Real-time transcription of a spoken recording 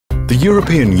The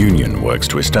European Union works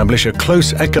to establish a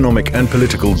close economic and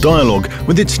political dialogue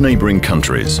with its neighbouring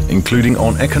countries, including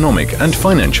on economic and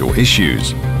financial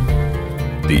issues.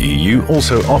 The EU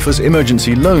also offers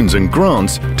emergency loans and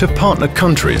grants to partner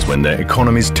countries when their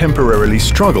economies temporarily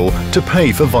struggle to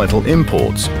pay for vital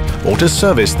imports or to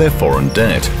service their foreign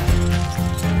debt.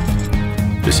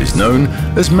 This is known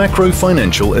as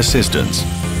macro-financial assistance.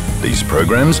 These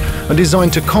programs are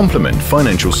designed to complement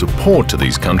financial support to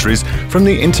these countries from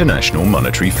the International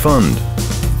Monetary Fund.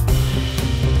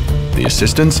 The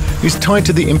assistance is tied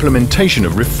to the implementation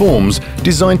of reforms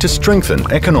designed to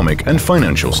strengthen economic and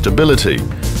financial stability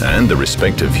and the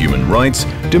respect of human rights,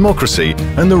 democracy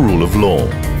and the rule of law.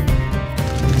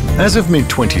 As of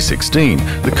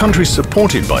mid-2016, the countries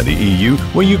supported by the EU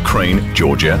were Ukraine,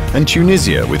 Georgia and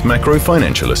Tunisia with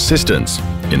macro-financial assistance.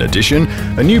 In addition,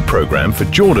 a new program for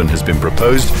Jordan has been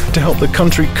proposed to help the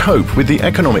country cope with the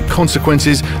economic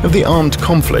consequences of the armed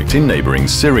conflict in neighbouring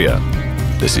Syria.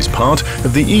 This is part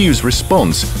of the EU's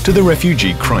response to the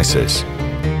refugee crisis.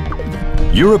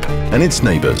 Europe and its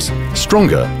neighbours,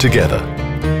 stronger together.